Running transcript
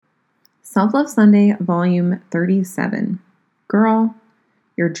Self-Love Sunday, Volume 37. Girl,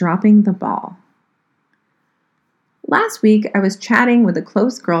 you're dropping the ball. Last week, I was chatting with a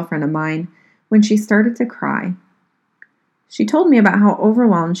close girlfriend of mine when she started to cry. She told me about how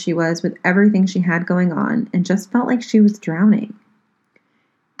overwhelmed she was with everything she had going on and just felt like she was drowning.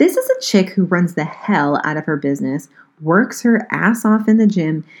 This is a chick who runs the hell out of her business, works her ass off in the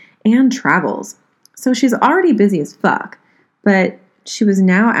gym, and travels. So she's already busy as fuck, but she was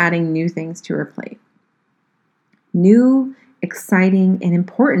now adding new things to her plate. New, exciting, and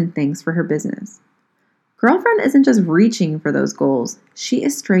important things for her business. Girlfriend isn't just reaching for those goals, she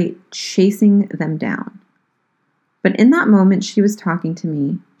is straight chasing them down. But in that moment she was talking to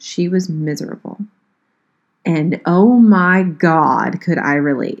me, she was miserable. And oh my God, could I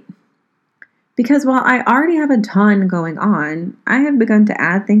relate. Because while I already have a ton going on, I have begun to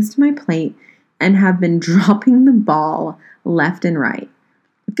add things to my plate and have been dropping the ball left and right.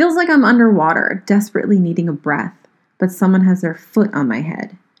 It feels like I'm underwater, desperately needing a breath, but someone has their foot on my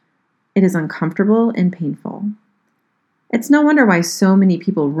head. It is uncomfortable and painful. It's no wonder why so many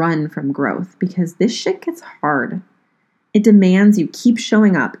people run from growth, because this shit gets hard. It demands you keep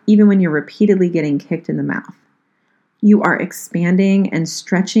showing up even when you're repeatedly getting kicked in the mouth. You are expanding and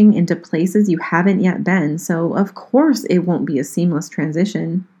stretching into places you haven't yet been, so of course it won't be a seamless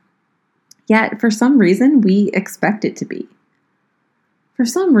transition. Yet, for some reason, we expect it to be. For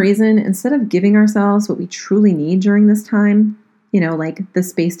some reason, instead of giving ourselves what we truly need during this time, like the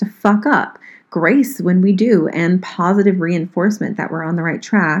space to fuck up, grace when we do, and positive reinforcement that we're on the right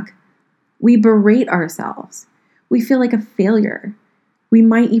track, we berate ourselves. We feel like a failure. We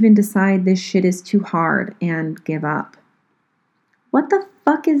might even decide this shit is too hard and give up. What the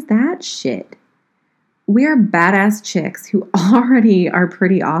fuck is that shit? We're badass chicks who already are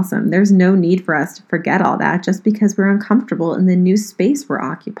pretty awesome. There's no need for us to forget all that just because we're uncomfortable in the new space we're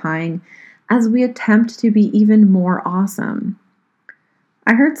occupying as we attempt to be even more awesome.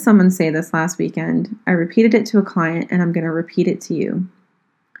 I heard someone say this last weekend. I repeated it to a client and I'm going to repeat it to you.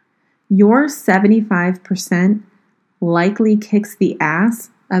 Your 75% likely kicks the ass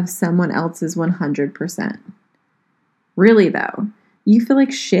of someone else's 100%. Really though, you feel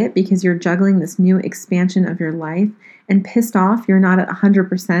like shit because you're juggling this new expansion of your life and pissed off you're not at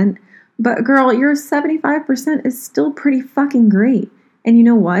 100%, but girl, your 75% is still pretty fucking great. And you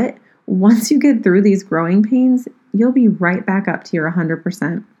know what? Once you get through these growing pains, you'll be right back up to your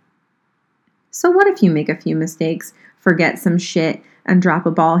 100%. So what if you make a few mistakes, forget some shit, and drop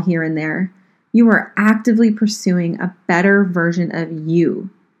a ball here and there? You are actively pursuing a better version of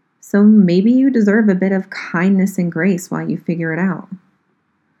you. So maybe you deserve a bit of kindness and grace while you figure it out.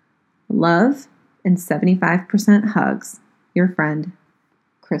 Love and 75% hugs, your friend,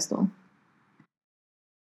 Crystal.